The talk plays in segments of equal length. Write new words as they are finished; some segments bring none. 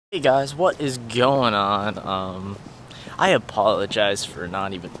Hey guys, what is going on? I apologize for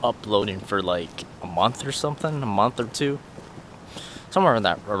not even uploading for like a month or something, a month or two, somewhere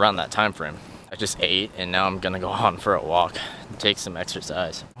around that time frame. I just ate and now I'm gonna go on for a walk and take some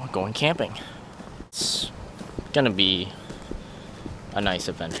exercise. I'm going camping. It's gonna be a nice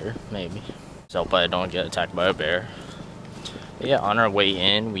adventure, maybe. So hope I don't get attacked by a bear. But yeah, on our way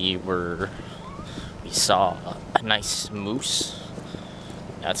in, we saw a nice moose.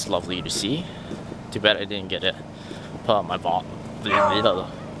 That's lovely to see. Too bad I didn't get to pull out my vlog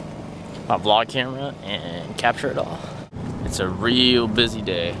camera and capture it all. It's a real busy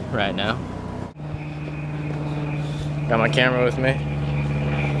day right now. Got my camera with me.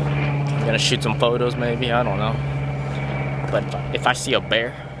 I'm gonna shoot some photos maybe, I don't know. But if I see a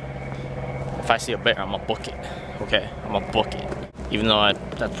bear, I'm gonna book it. Okay, I'm gonna book it. Even though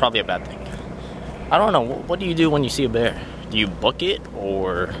that's probably a bad thing. I don't know, what do you do when you see a bear? Do you book it,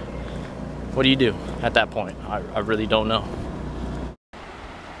 or what do you do at that point? I really don't know.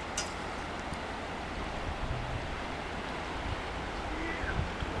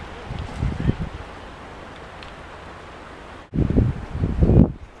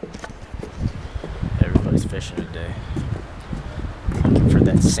 Everybody's fishing today. Looking for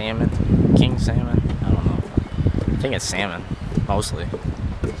that salmon, king salmon. I don't know. I think it's salmon, mostly.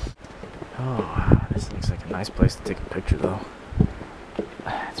 Oh, this looks like a nice place to take a picture though.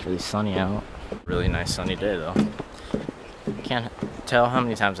 It's really sunny out. Really nice sunny day though. Can't tell how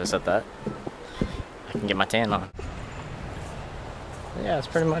many times I said that. I can get my tan on. Yeah, it's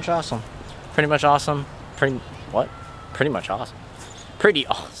pretty much awesome. Pretty much awesome. Pretty much awesome. Pretty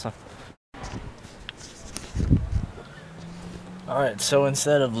awesome. Alright, so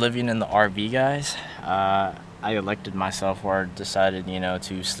instead of living in the RV, guys, I elected myself, or decided,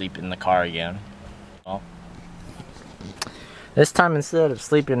 to sleep in the car again. Well, this time instead of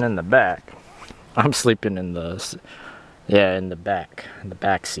sleeping in the back, I'm sleeping in the back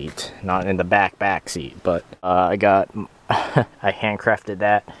seat, not in the back seat. But I handcrafted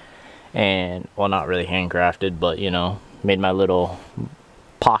that, and well, not really handcrafted, but made my little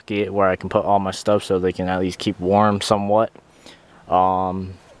pocket where I can put all my stuff so they can at least keep warm somewhat.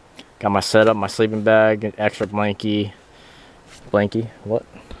 Got my setup, my sleeping bag, an extra blanket. There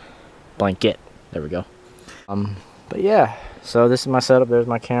we go. But yeah, so this is my setup. There's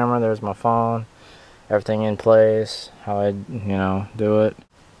my camera, there's my phone, everything in place, how I, do it.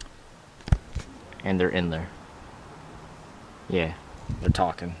 And they're in there. Yeah, they're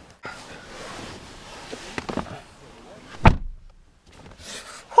talking.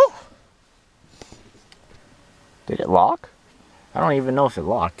 Whew. Did it lock? I don't even know if it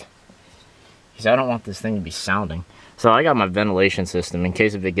locked. Because I don't want this thing to be sounding. So I got my ventilation system in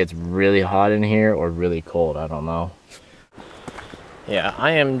case if it gets really hot in here or really cold. I don't know. Yeah,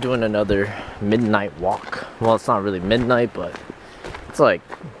 I am doing another midnight walk. Well, it's not really midnight, but it's like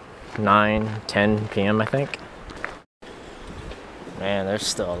 9-10 p.m. I think. Man, there's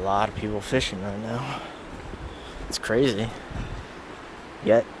still a lot of people fishing right now. It's crazy.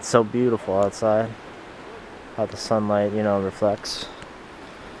 Yet, it's so beautiful outside. How the sunlight, reflects.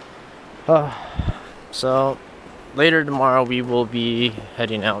 So later tomorrow we will be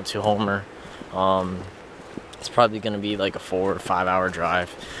heading out to Homer. It's probably going to be like a 4 or 5 hour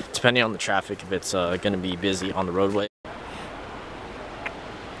drive, depending on the traffic, if it's going to be busy on the roadway.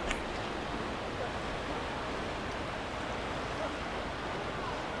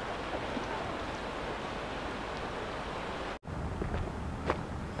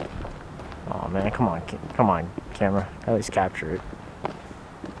 Oh man, come on camera, at least capture it.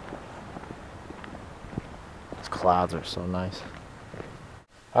 Clouds are so nice.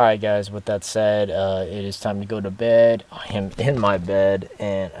 Alright guys, with that said, it is time to go to bed. I am in my bed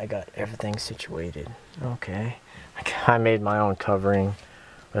and I got everything situated. Okay, I made my own covering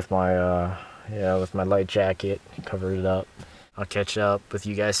with my with my light jacket, covered it up. I'll catch up with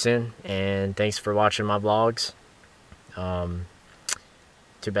you guys soon, and thanks for watching my vlogs.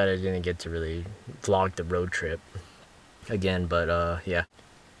 Too bad I didn't get to really vlog the road trip again, but yeah.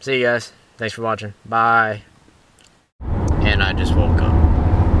 See you guys. Thanks for watching. Bye. And I just woke up.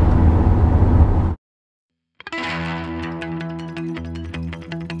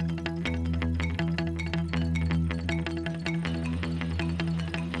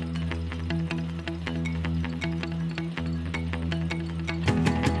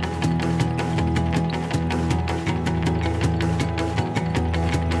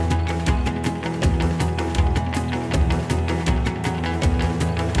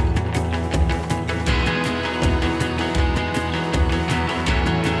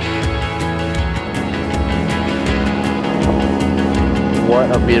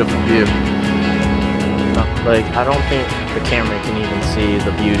 beautiful view. Like, I don't think the camera can even see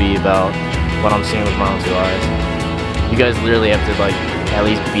the beauty about what I'm seeing with my own two eyes. You guys literally have to, like, at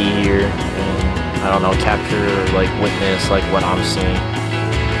least be here and, I don't know, capture or, like, witness, like, what I'm seeing.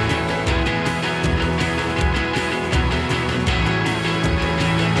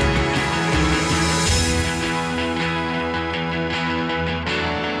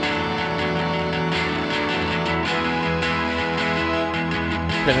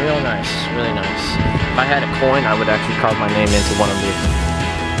 Been real nice, really nice. If I had a coin, I would actually carve my name into one of these.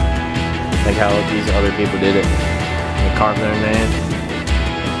 Like how these other people did it. They carved their name.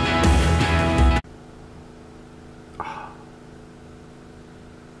 Oh.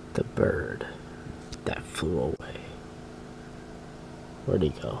 The bird that flew away. Where'd he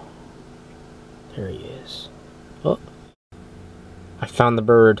go? There he is. Oh, I found the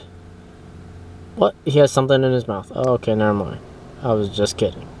bird. What? He has something in his mouth. Oh, okay, never mind. I was just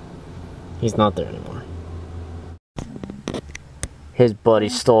kidding. He's not there anymore. His buddy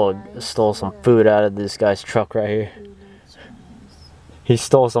stole some food out of this guy's truck right here. He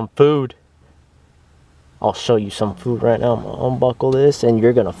stole some food. I'll show you some food right now. I'm gonna unbuckle this and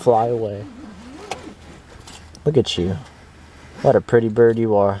you're gonna fly away. Look at you. What a pretty bird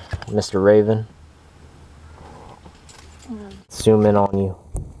you are, Mr. Raven. Zoom in on you.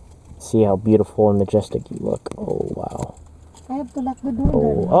 See how beautiful and majestic you look. Oh, wow. I have to lock the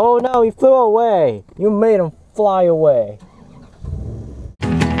door. Oh no, he flew away. You made him fly away.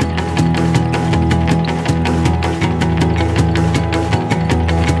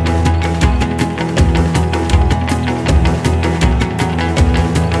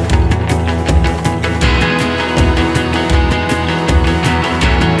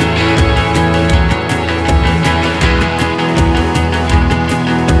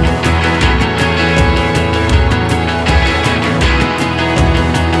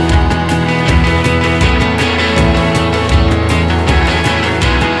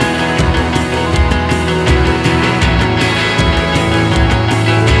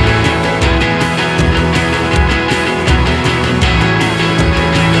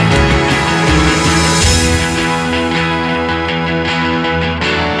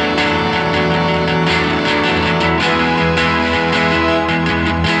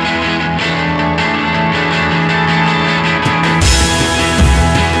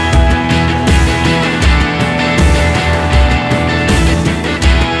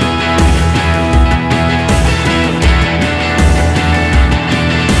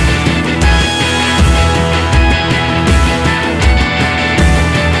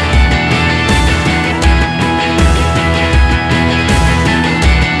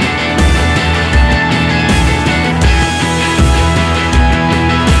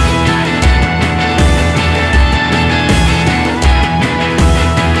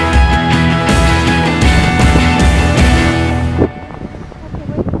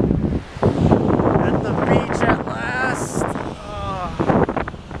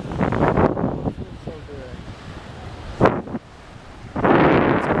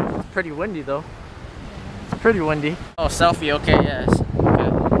 Pretty windy though. It's pretty windy. Oh, selfie. Okay, yes.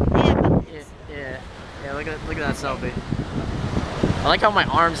 Okay. Yeah. Look at that selfie. I like how my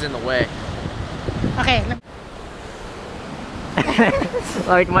arm's in the way. Okay.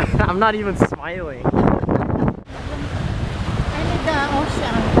 Like I'm not even smiling. I need the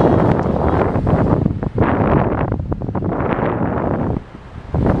ocean.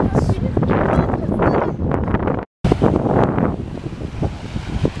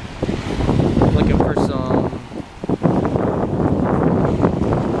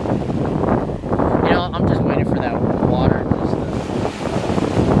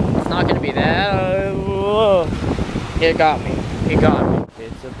 It got me. It got me.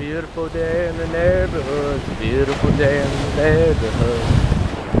 It's a beautiful day in the neighborhood. It's a beautiful day in the neighborhood.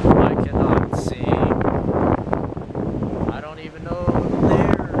 I cannot sing. I don't even know the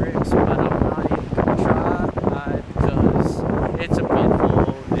lyrics, but I'm not even gonna try because it's a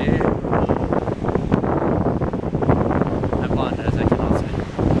beautiful neighborhood. I apologize, I cannot sing.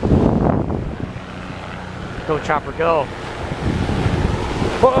 Go, Chopper, go.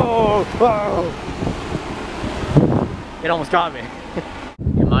 Whoa! Whoa! It almost got me.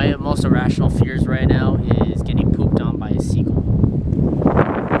 My most irrational fears right now is getting pooped on by a seagull. Look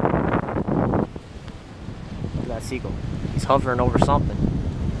at that seagull. He's hovering over something.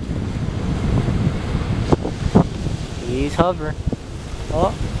 He's hovering.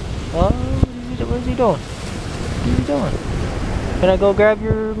 Oh, what is he doing? What is he doing? Can I go grab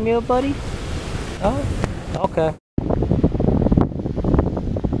your meal, buddy? Oh, okay.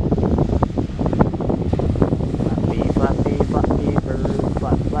 Flappy, flappy, flappy bird,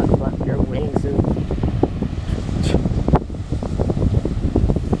 flappy.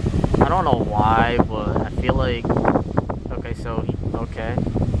 don't know why, but I feel like, okay, so, okay.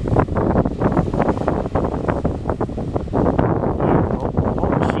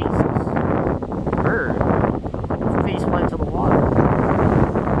 Oh, Jesus. Bird. Face plant to the water.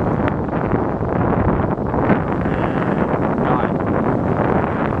 Die.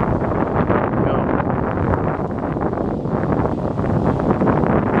 Go.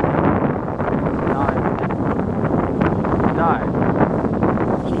 Die.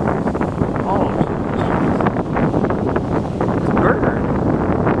 Jesus. Oh, Jesus. Bird.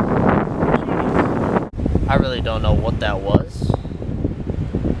 Jeez. I really don't know what that was,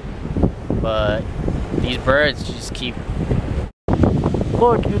 but these birds just keep.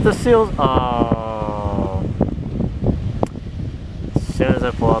 Look, the seals. Oh. As soon as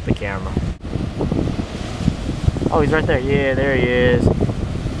I pull out the camera. Oh, he's right there. Yeah, there he is.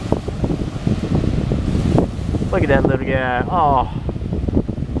 Look at that little guy. Oh.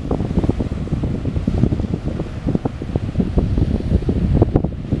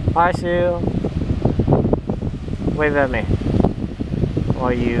 Hi, seal. Wave at me. Oh,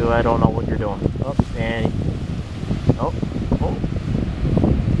 I don't know what you're doing. Oh, and. Oh. Oh.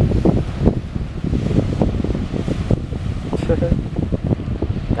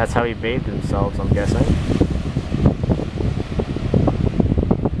 That's how he bathed themselves, I'm guessing.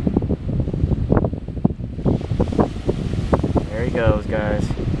 There he goes, guys.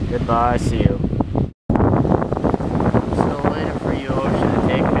 Goodbye, see you. I'm still waiting for you, ocean, to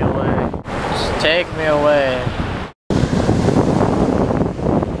take me away. Just take me away. A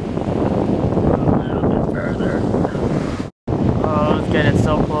little bit further. Oh, it's getting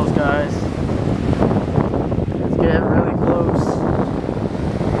so close, guys. It's getting really close.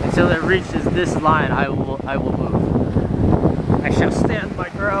 Until it reaches this line, I will move. I shall stand my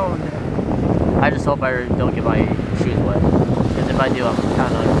ground. I just hope I don't get my shoes wet. Because if I do, I'm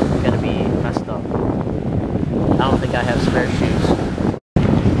kind of going to be messed up. I don't think I have spare shoes.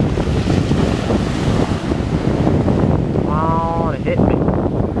 Oh, it hit me.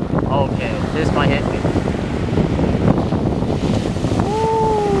 Okay, this might hit me.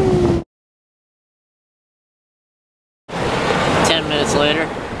 Woo. 10 minutes later.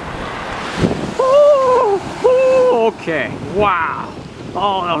 Woo. Okay, wow.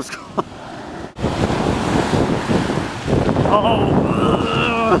 Oh, that was cool. Oh,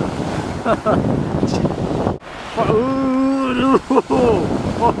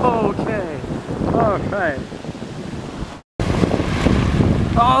 okay, okay.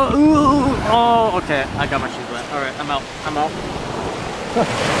 Oh, okay. I got my shoes wet. All right, I'm out. I'm out.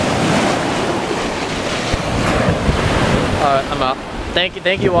 All right, I'm out.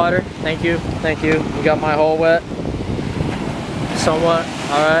 Thank you, water. Thank you. You got my hole wet. Somewhat.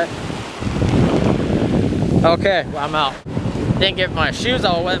 All right. Okay, well, I'm out. Didn't get my shoes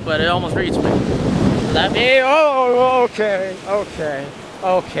all wet, but it almost reached me. Does that mean? Oh, okay.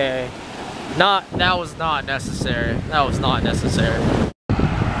 That was not necessary. That was not necessary.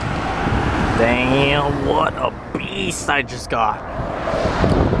 Damn, what a beast I just got.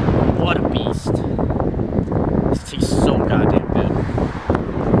 What a beast. This tastes so goddamn good.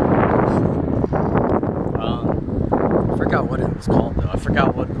 I forgot what it was called though. I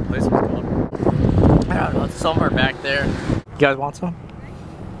forgot what the place was called. I don't know, it's somewhere back there. You guys want some?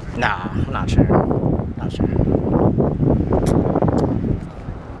 Nah, I'm not sure. Not sure.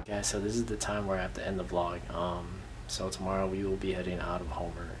 Guys, so this is the time where I have to end the vlog. So tomorrow we will be heading out of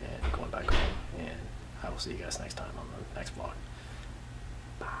Homer and going back home. And I will see you guys next time on the next vlog.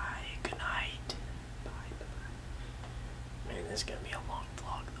 Bye. Good night. Bye. Man, this is gonna be a long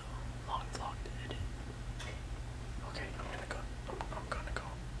vlog though. Long vlog to edit. Okay, I'm gonna go.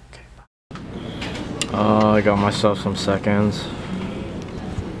 Okay, bye. I got myself some seconds.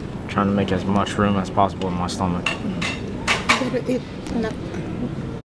 Trying to make as much room as possible in my stomach. Pero eat, anak.